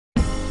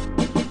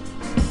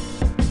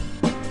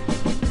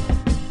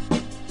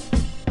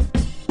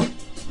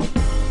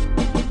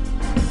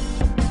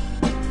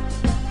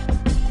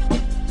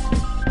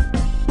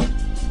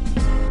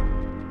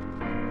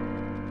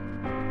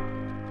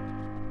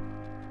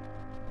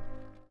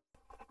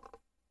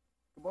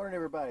Morning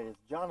everybody,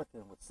 it's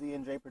Jonathan with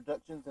C&J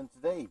Productions, and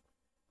today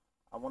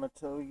I want to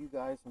tell you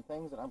guys some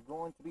things that I'm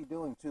going to be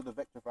doing to the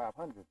Vector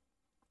 500.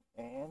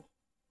 And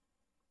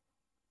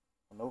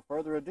with no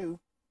further ado,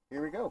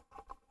 here we go.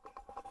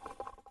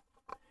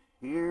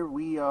 Here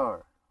we are.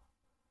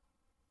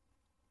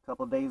 A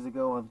couple of days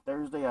ago on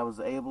Thursday I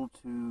was able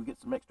to get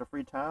some extra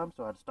free time,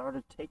 so I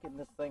started taking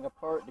this thing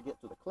apart to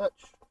get to the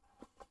clutch.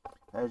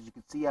 As you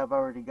can see, I've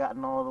already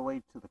gotten all the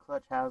way to the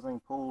clutch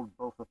housing, pulled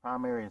both the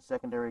primary and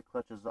secondary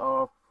clutches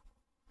off.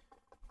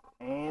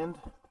 And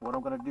what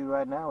I'm going to do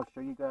right now is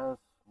show you guys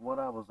what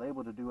I was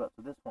able to do up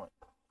to this point.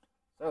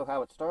 So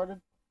how it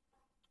started,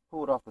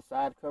 pulled off the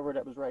side cover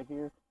that was right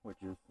here, which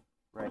is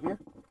right here.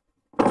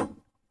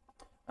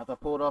 After I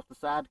pulled off the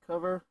side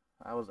cover,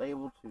 I was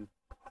able to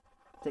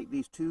take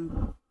these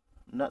two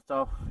nuts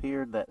off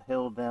here that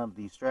held down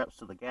the straps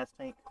to the gas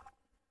tank,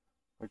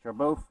 which are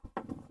both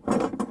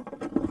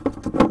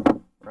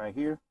right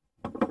here.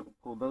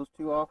 Pull those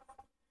two off,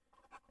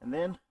 and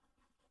then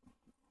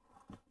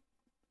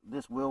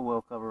this wheel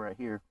well cover right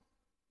here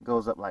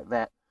goes up like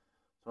that.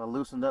 So I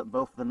loosened up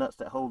both the nuts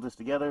that hold this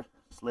together,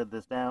 slid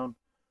this down.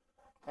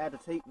 Had to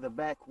take the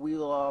back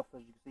wheel off,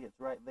 as you can see it's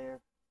right there,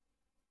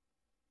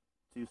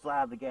 to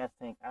slide the gas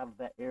tank out of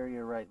that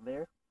area right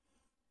there.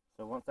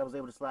 So once I was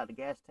able to slide the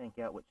gas tank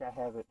out, which I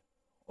have it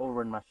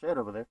over in my shed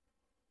over there,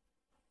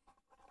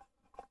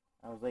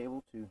 I was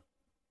able to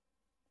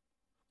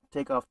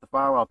take off the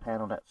firewall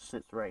panel that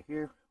sits right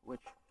here,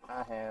 which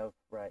I have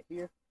right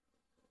here.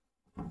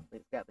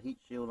 It's got the heat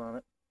shield on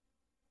it.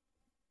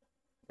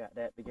 Got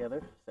that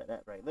together, set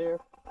that right there.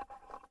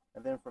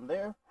 And then from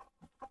there,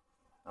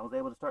 I was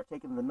able to start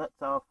taking the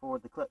nuts off for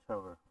the clutch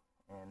hover.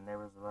 And there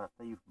was about,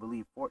 I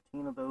believe,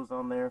 14 of those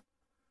on there.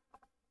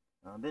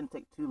 Didn't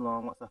take too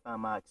long once I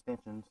found my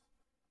extensions.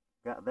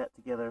 Got that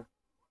together.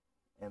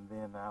 And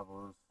then I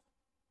was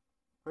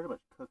pretty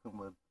much cooking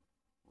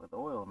with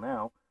oil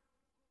now.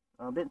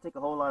 Didn't take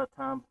a whole lot of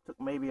time.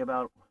 Took maybe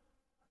about an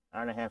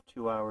hour and a half,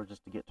 2 hours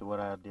just to get to what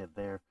I did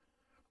there.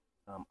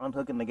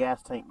 Unhooking the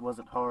gas tank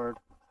wasn't hard.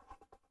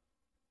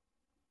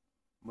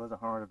 Wasn't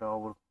hard at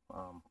all.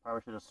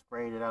 Probably should have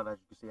sprayed it out. As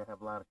you can see, I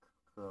have a lot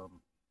of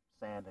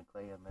sand and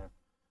clay in there.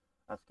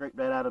 I scraped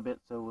that out a bit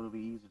so it'll be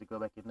easy to go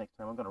back in next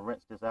time. I'm going to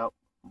rinse this out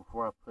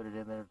before I put it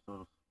in there so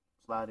it'll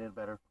slide in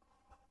better.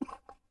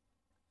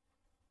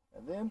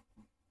 And then,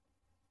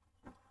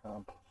 I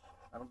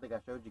don't think I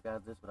showed you guys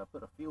this, but I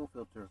put a fuel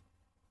filter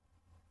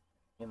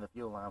in the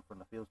fuel line from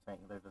the fuel tank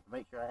there to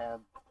make sure I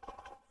have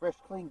fresh,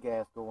 clean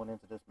gas going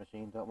into this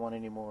machine. Don't want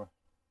any more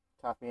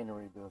top end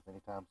rebuilds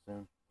anytime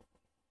soon.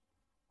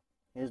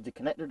 Here's the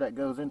connector that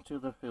goes into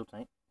the fuel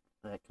tank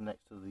that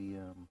connects to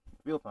the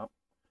fuel pump.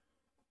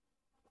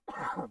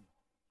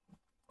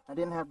 I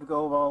didn't have to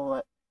go over all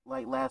that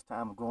like last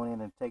time of going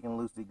in and taking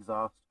loose the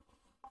exhaust.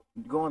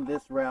 Going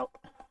this route,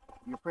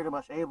 you're pretty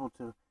much able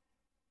to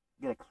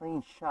get a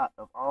clean shot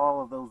of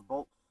all of those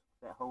bolts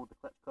that hold the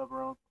clutch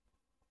cover on,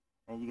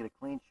 and you get a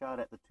clean shot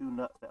at the two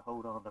nuts that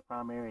hold on the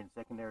primary and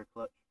secondary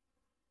clutch.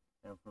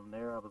 And from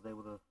there I was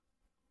able to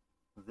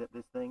zip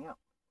this thing out.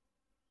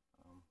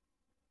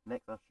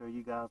 Next I'll show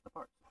you guys the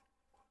parts.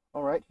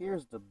 Alright,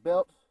 here's the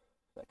belt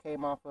that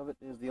came off of it.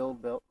 Is the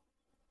old belt.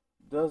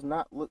 Does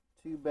not look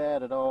too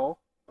bad at all.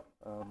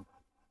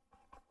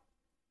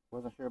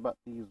 Wasn't sure about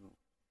these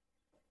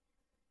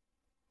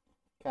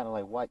kind of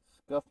like white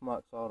scuff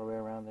marks all the way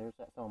around there.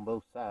 That's on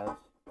both sides.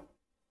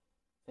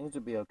 Seems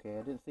to be okay.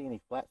 I didn't see any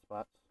flat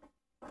spots.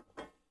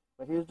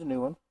 But here's the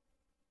new one.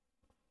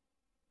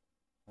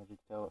 As you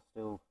can tell, it's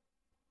still,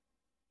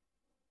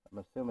 I'm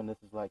assuming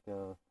this is like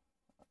a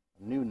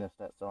newness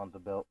that's on the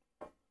belt.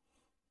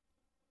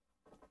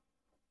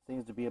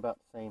 Seems to be about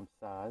the same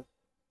size.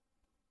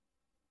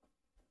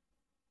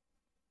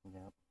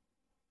 Yep.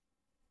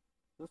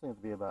 This seems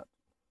to be about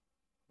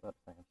the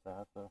same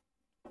size, so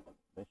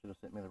they should have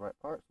sent me the right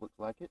parts. Looks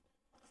like it.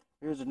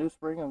 Here's a new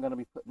spring I'm going to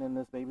be putting in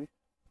this baby.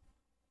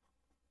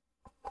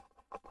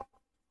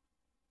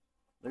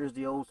 There's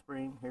the old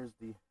spring. Here's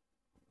the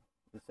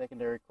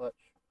secondary clutch.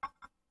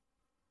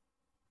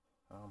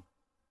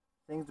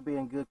 Seems to be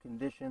in good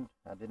condition.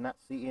 I did not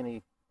see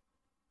any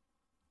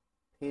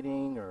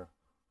pitting or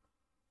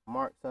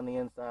marks on the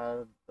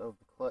inside of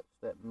the clutch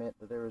that meant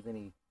that there was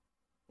any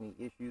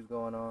issues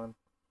going on.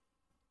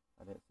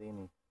 I didn't see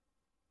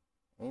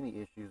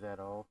any issues at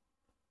all.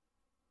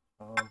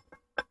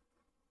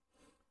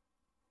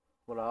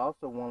 What I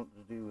also wanted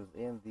to do is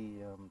in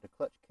the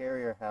clutch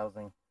carrier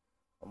housing,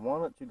 I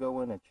wanted to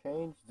go in and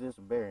change this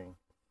bearing.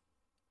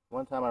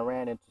 One time I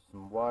ran into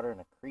some water in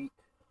a creek.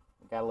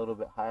 It got a little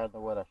bit higher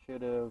than what I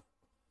should have.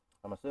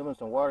 I'm assuming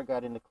some water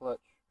got in the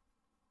clutch,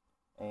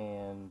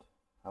 and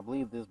I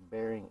believe this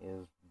bearing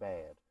is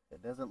bad.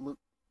 It doesn't look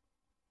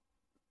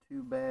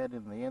too bad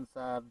in the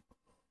inside.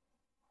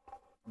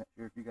 Not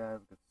sure if you guys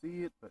could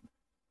see it, but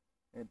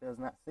it does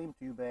not seem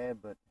too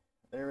bad, but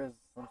there is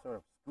some sort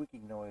of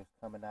squeaking noise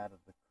coming out of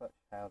the clutch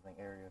housing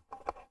area.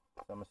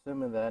 So I'm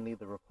assuming that I need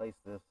to replace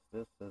this.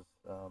 This is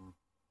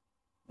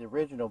the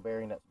original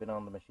bearing that's been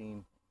on the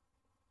machine,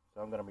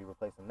 so I'm going to be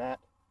replacing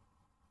that.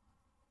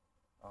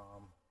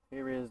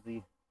 Here is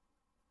the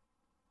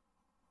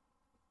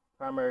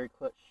primary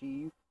clutch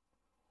sheave.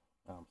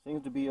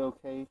 Seems to be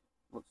okay.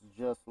 Looks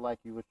just like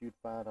what you'd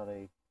find on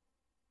a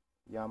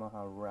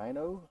Yamaha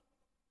Rhino.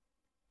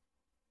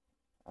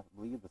 I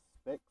believe the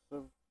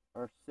specs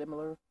are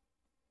similar.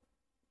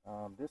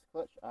 This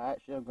clutch I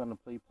actually am going to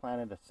be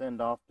planning to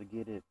send off to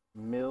get it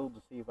milled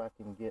to see if I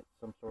can get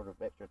some sort of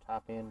extra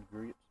top end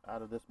grips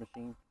out of this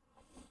machine.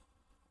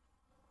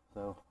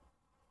 So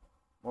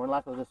more than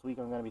likely this week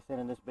I'm going to be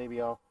sending this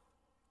baby off.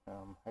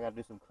 I got to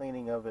do some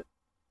cleaning of it.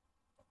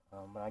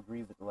 When I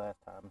greased it the last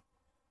time,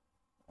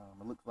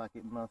 it looks like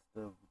it must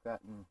have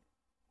gotten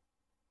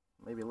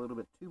maybe a little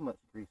bit too much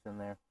grease in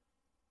there,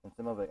 and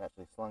some of it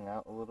actually slung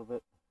out a little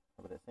bit.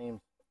 But it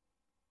seems,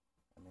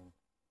 I mean,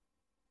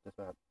 just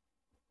about,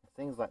 it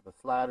seems like the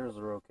sliders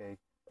are okay.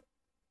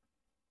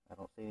 I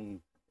don't see any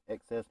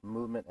excess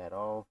movement at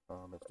all.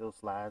 It still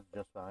slides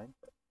just fine.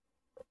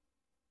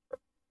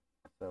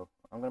 So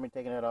I'm going to be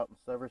taking it out and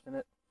servicing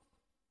it,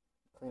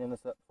 cleaning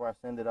this up before I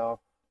send it off.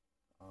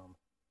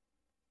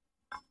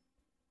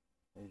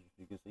 As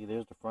you can see,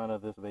 there's the front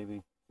of this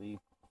baby. See,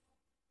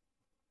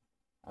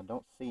 I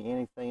don't see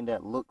anything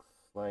that looks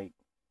like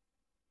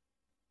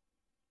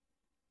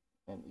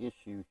an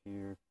issue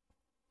here,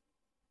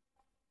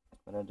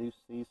 but I do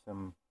see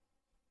some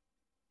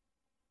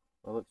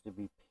what looks to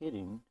be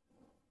pitting.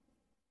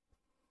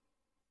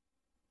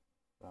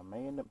 So I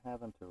may end up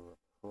having to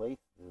replace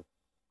this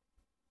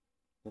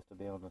just to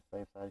be on the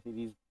safe side. See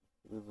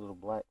these little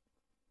black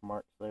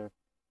marks there,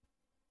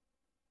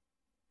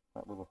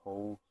 like little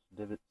holes,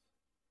 divots.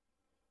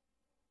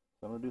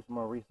 So I'm going to do some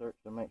more research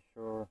to make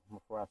sure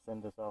before I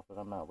send this off that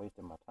I'm not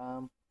wasting my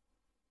time.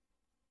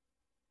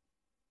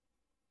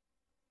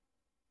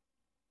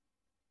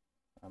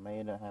 I may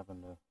end up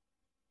having to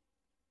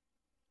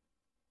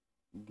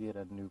get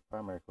a new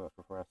primary clutch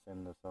before I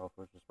send this off,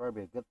 which is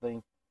probably a good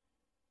thing,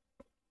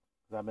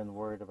 because I've been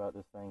worried about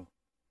this thing,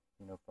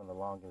 you know, for the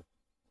longest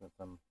since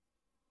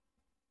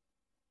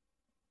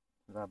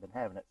I've been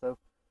having it. So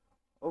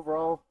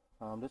overall,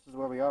 this is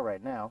where we are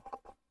right now.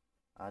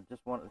 I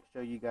just wanted to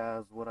show you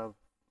guys what I've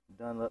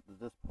done up to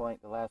this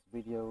point. The last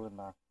video in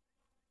my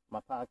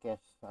podcast,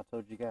 I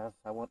told you guys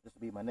I want this to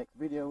be my next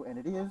video, and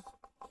it is.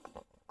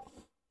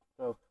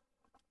 So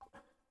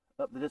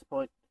up to this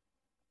point,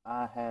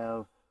 I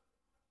have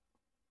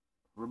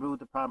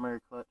removed the primary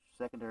clutch,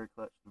 secondary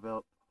clutch, the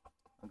belt.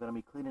 I'm going to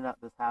be cleaning out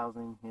this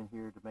housing in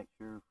here to make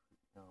sure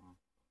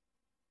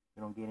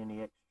we don't get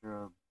any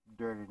extra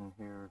dirt in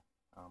here.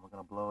 We're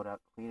going to blow it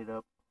out, clean it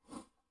up,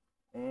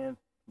 and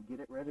get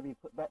it ready to be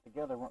put back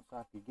together once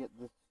I can get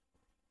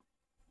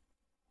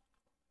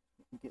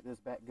this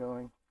back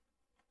going.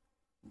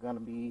 I'm going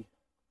to be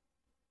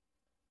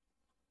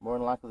more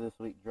than likely this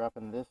week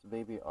dropping this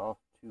baby off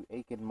to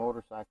Aiken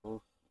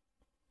Motorcycles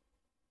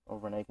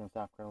over in Aiken,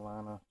 South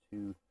Carolina,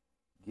 to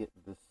get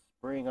the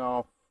spring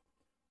off,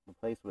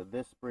 replaced with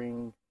this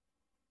spring,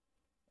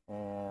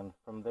 and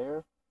from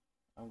there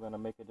I'm going to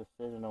make a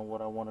decision on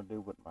what I want to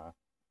do with my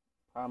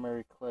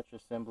primary clutch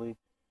assembly.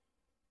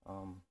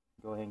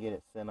 Go ahead and get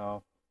it sent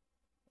off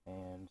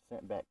and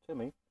sent back to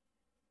me.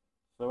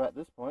 So at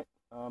this point,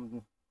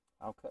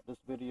 I'll cut this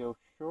video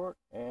short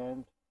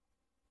and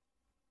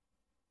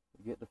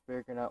get to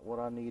figuring out what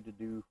I need to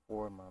do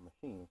for my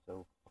machine.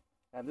 So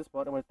at this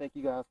point, I want to thank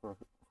you guys for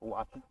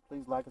watching.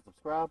 Please like and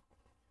subscribe.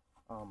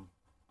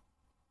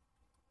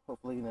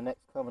 Hopefully in the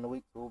next coming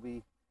weeks we'll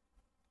be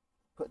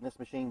putting this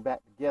machine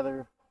back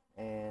together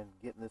and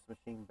getting this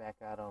machine back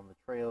out on the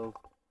trails.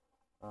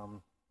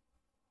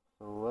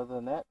 So other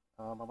than that,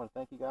 I want to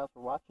thank you guys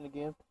for watching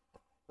again.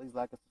 Please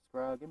like and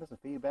subscribe. Give me some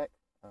feedback.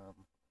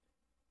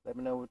 Let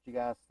me know what you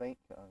guys think.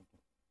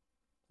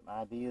 Some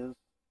ideas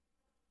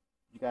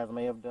you guys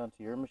may have done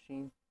to your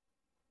machine.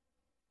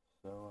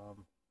 So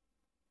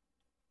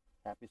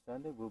happy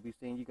Sunday. We'll be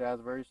seeing you guys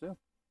very soon.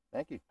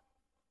 Thank you.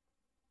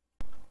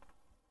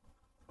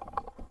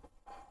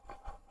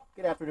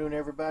 Good afternoon,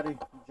 everybody.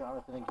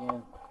 Jonathan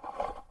again.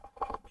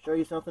 Show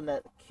you something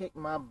that kicked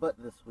my butt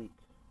this week.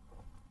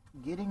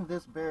 Getting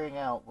this bearing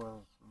out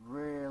was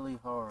really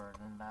hard,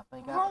 and I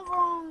think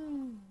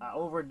I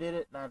overdid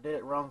it, and I did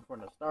it wrong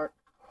from the start.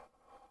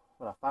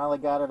 But I finally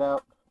got it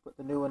out, put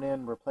the new one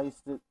in,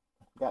 replaced it,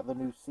 got the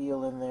new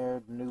seal in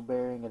there, the new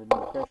bearing, and a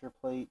new pressure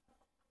plate.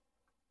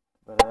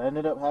 But I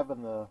ended up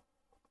having I'm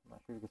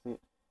not sure you can see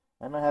it,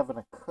 I ended up having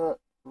a cut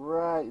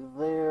right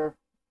there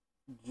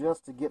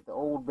just to get the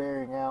old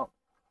bearing out.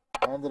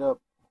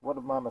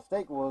 What my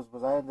mistake was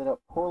I ended up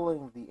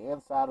pulling the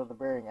inside of the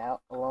bearing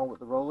out along with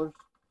the rollers.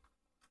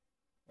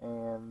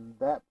 And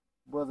that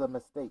was a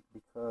mistake,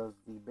 because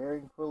the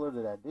bearing puller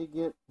that I did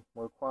get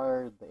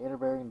required the inner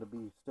bearing to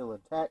be still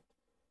intact,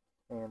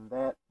 and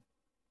that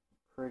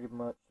pretty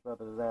much was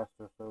a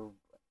disaster. So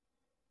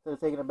instead of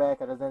taking it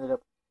back, I just ended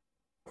up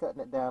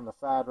cutting it down the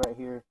side right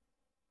here.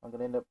 I'm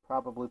going to end up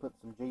probably putting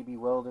some JB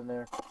Weld in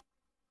there,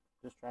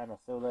 just trying to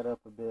sew that up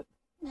a bit.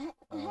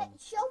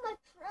 Show my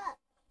truck.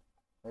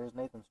 There's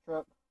Nathan's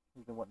truck.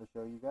 He's been wanting to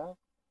show you guys.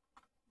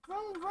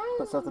 Vroom, vroom.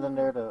 Put something in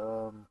there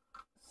to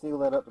seal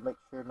that up to make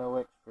sure no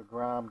extra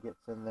grime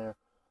gets in there.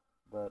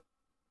 But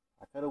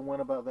I could have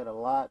went about that a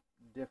lot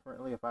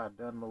differently if I had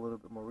done a little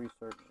bit more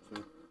research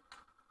to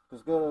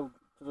just go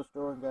to the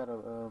store and got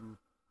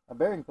a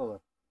bearing puller.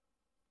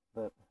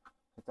 But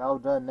it's all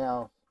done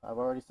now. I've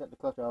already sent the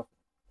clutch off.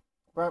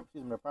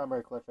 The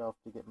primary clutch off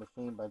to get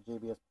machined by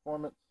JBS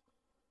Performance.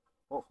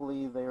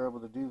 Hopefully they're able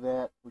to do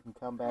that. We can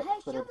come back,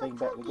 put everything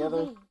back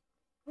together,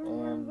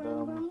 and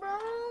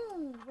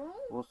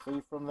we'll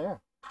see from there.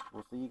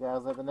 We'll see you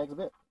guys at the next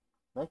bit.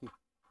 Thank you.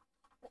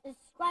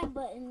 Subscribe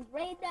button,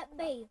 rate that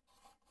bell.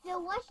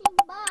 Still watching,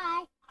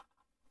 bye.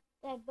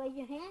 But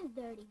your hand's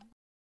dirty.